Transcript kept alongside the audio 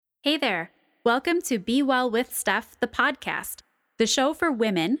Hey there. Welcome to Be Well with Steph, the podcast, the show for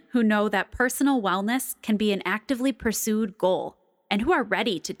women who know that personal wellness can be an actively pursued goal and who are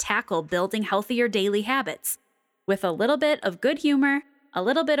ready to tackle building healthier daily habits with a little bit of good humor, a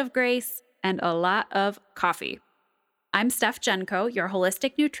little bit of grace, and a lot of coffee. I'm Steph Genko, your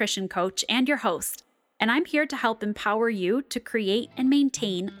holistic nutrition coach and your host, and I'm here to help empower you to create and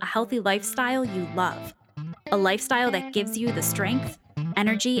maintain a healthy lifestyle you love. A lifestyle that gives you the strength,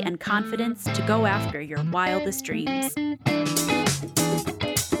 energy, and confidence to go after your wildest dreams.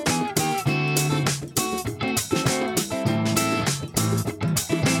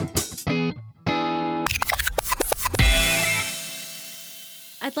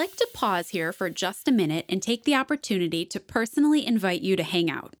 I'd like to pause here for just a minute and take the opportunity to personally invite you to hang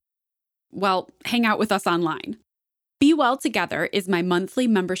out. Well, hang out with us online. Be Well Together is my monthly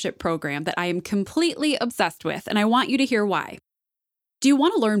membership program that I am completely obsessed with, and I want you to hear why. Do you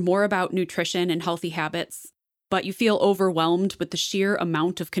want to learn more about nutrition and healthy habits, but you feel overwhelmed with the sheer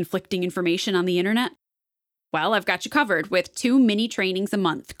amount of conflicting information on the internet? Well, I've got you covered with 2 mini trainings a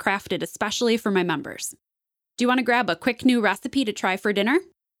month crafted especially for my members. Do you want to grab a quick new recipe to try for dinner?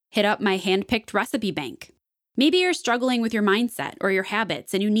 Hit up my hand-picked recipe bank. Maybe you're struggling with your mindset or your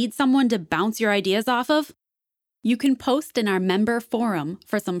habits and you need someone to bounce your ideas off of? You can post in our member forum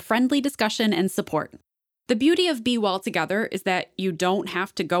for some friendly discussion and support. The beauty of Be Well Together is that you don't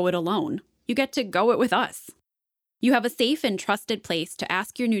have to go it alone. You get to go it with us. You have a safe and trusted place to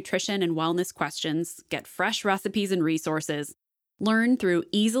ask your nutrition and wellness questions, get fresh recipes and resources, learn through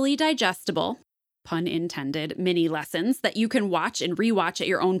easily digestible, pun intended, mini lessons that you can watch and rewatch at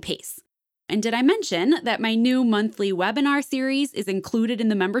your own pace. And did I mention that my new monthly webinar series is included in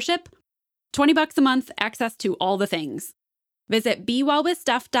the membership? $20 a month, access to all the things. Visit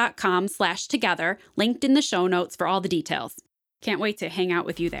BeWellWithSteph.com/together, linked in the show notes for all the details. Can't wait to hang out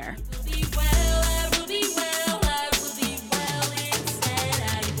with you there.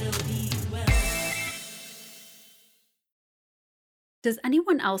 Does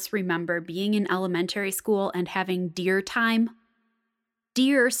anyone else remember being in elementary school and having DEAR time?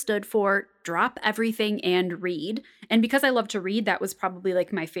 DEAR stood for drop everything and read. And because I love to read, that was probably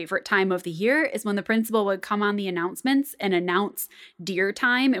like my favorite time of the year is when the principal would come on the announcements and announce DEAR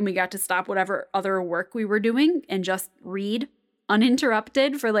time. And we got to stop whatever other work we were doing and just read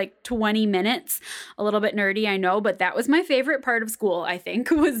uninterrupted for like 20 minutes. A little bit nerdy, I know, but that was my favorite part of school, I think,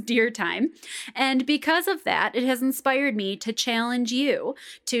 was DEAR time. And because of that, it has inspired me to challenge you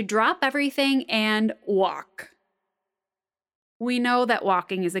to drop everything and walk. We know that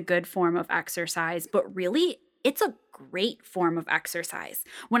walking is a good form of exercise, but really, it's a great form of exercise.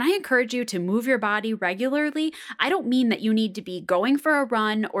 When I encourage you to move your body regularly, I don't mean that you need to be going for a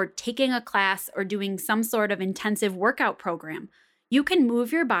run or taking a class or doing some sort of intensive workout program. You can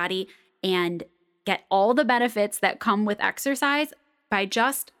move your body and get all the benefits that come with exercise by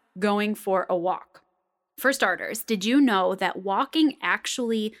just going for a walk. For starters, did you know that walking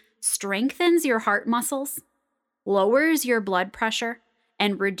actually strengthens your heart muscles, lowers your blood pressure,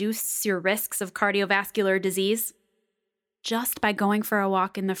 and reduces your risks of cardiovascular disease just by going for a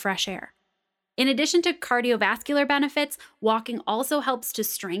walk in the fresh air? In addition to cardiovascular benefits, walking also helps to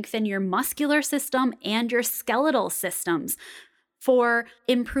strengthen your muscular system and your skeletal systems for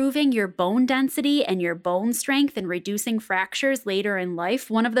improving your bone density and your bone strength and reducing fractures later in life.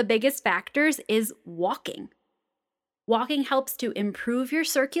 One of the biggest factors is walking. Walking helps to improve your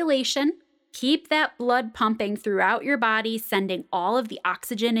circulation, keep that blood pumping throughout your body, sending all of the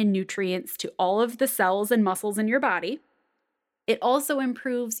oxygen and nutrients to all of the cells and muscles in your body. It also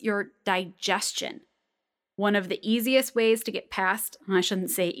improves your digestion. One of the easiest ways to get past, I shouldn't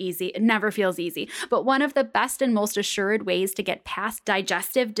say easy, it never feels easy, but one of the best and most assured ways to get past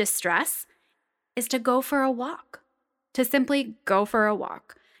digestive distress is to go for a walk, to simply go for a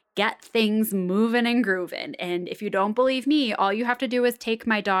walk. Get things moving and grooving. And if you don't believe me, all you have to do is take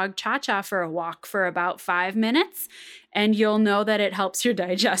my dog Cha-Cha for a walk for about 5 minutes, and you'll know that it helps your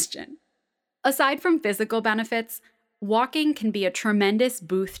digestion. Aside from physical benefits, walking can be a tremendous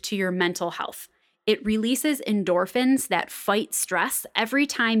boost to your mental health. It releases endorphins that fight stress every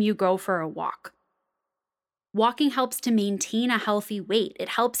time you go for a walk. Walking helps to maintain a healthy weight. It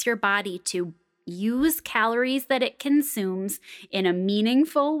helps your body to use calories that it consumes in a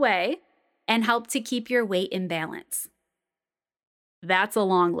meaningful way and help to keep your weight in balance. That's a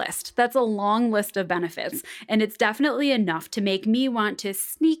long list. That's a long list of benefits, and it's definitely enough to make me want to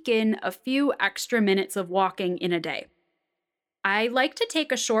sneak in a few extra minutes of walking in a day. I like to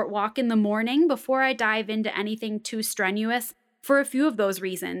take a short walk in the morning before I dive into anything too strenuous for a few of those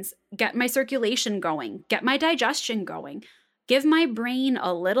reasons. Get my circulation going, get my digestion going, give my brain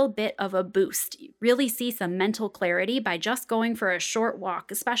a little bit of a boost. You really see some mental clarity by just going for a short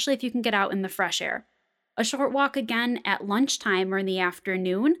walk, especially if you can get out in the fresh air. A short walk again at lunchtime or in the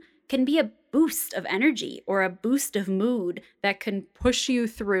afternoon can be a boost of energy or a boost of mood that can push you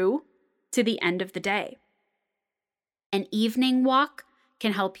through to the end of the day. An evening walk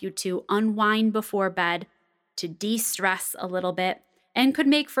can help you to unwind before bed, to de-stress a little bit, and could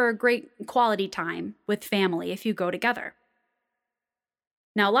make for a great quality time with family if you go together.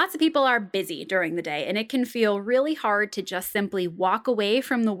 Now, lots of people are busy during the day, and it can feel really hard to just simply walk away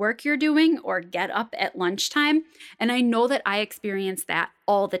from the work you're doing or get up at lunchtime. And I know that I experience that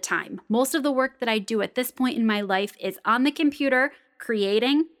all the time. Most of the work that I do at this point in my life is on the computer,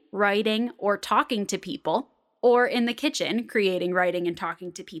 creating, writing, or talking to people, or in the kitchen, creating, writing, and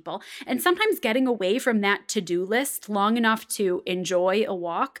talking to people. And sometimes getting away from that to-do list long enough to enjoy a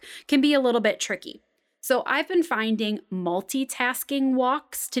walk can be a little bit tricky. So I've been finding multitasking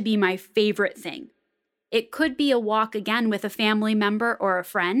walks to be my favorite thing. It could be a walk again with a family member or a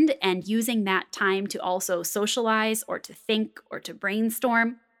friend and using that time to also socialize or to think or to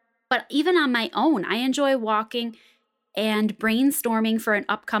brainstorm. But even on my own, I enjoy walking and brainstorming for an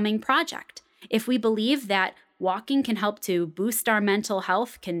upcoming project. If we believe that walking can help to boost our mental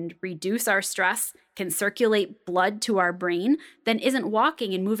health, can reduce our stress, can circulate blood to our brain, then isn't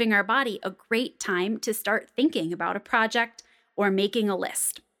walking and moving our body a great time to start thinking about a project or making a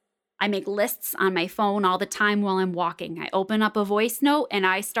list? I make lists on my phone all the time while I'm walking. I open up a voice note and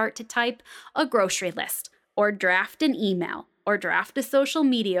I start to type a grocery list or draft an email or draft a social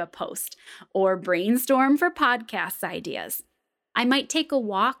media post or brainstorm for podcast ideas. I might take a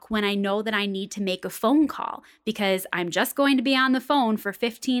walk when I know that I need to make a phone call because I'm just going to be on the phone for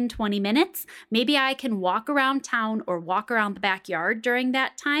 15-20 minutes. Maybe I can walk around town or walk around the backyard during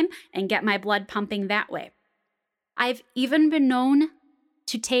that time and get my blood pumping that way. I've even been known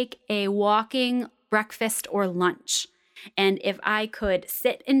to take a walking breakfast or lunch. And if I could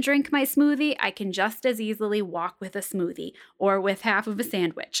sit and drink my smoothie, I can just as easily walk with a smoothie or with half of a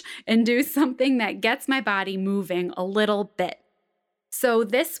sandwich and do something that gets my body moving a little bit. So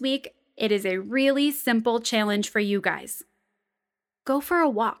this week, it is a really simple challenge for you guys. Go for a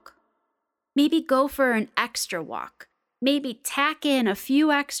walk. Maybe go for an extra walk. Maybe tack in a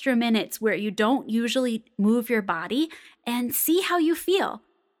few extra minutes where you don't usually move your body and see how you feel.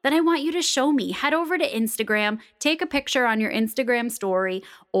 Then I want you to show me. Head over to Instagram, take a picture on your Instagram story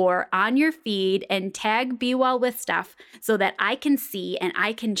or on your feed and tag Be Well with Steph so that I can see and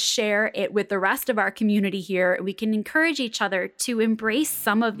I can share it with the rest of our community here. We can encourage each other to embrace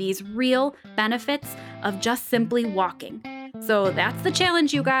some of these real benefits of just simply walking. So that's the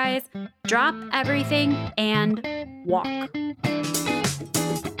challenge, you guys. Drop everything and walk.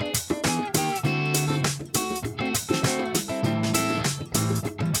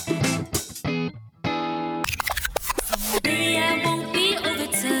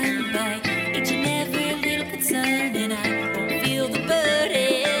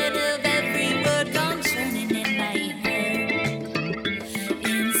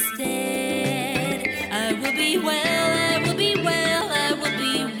 Well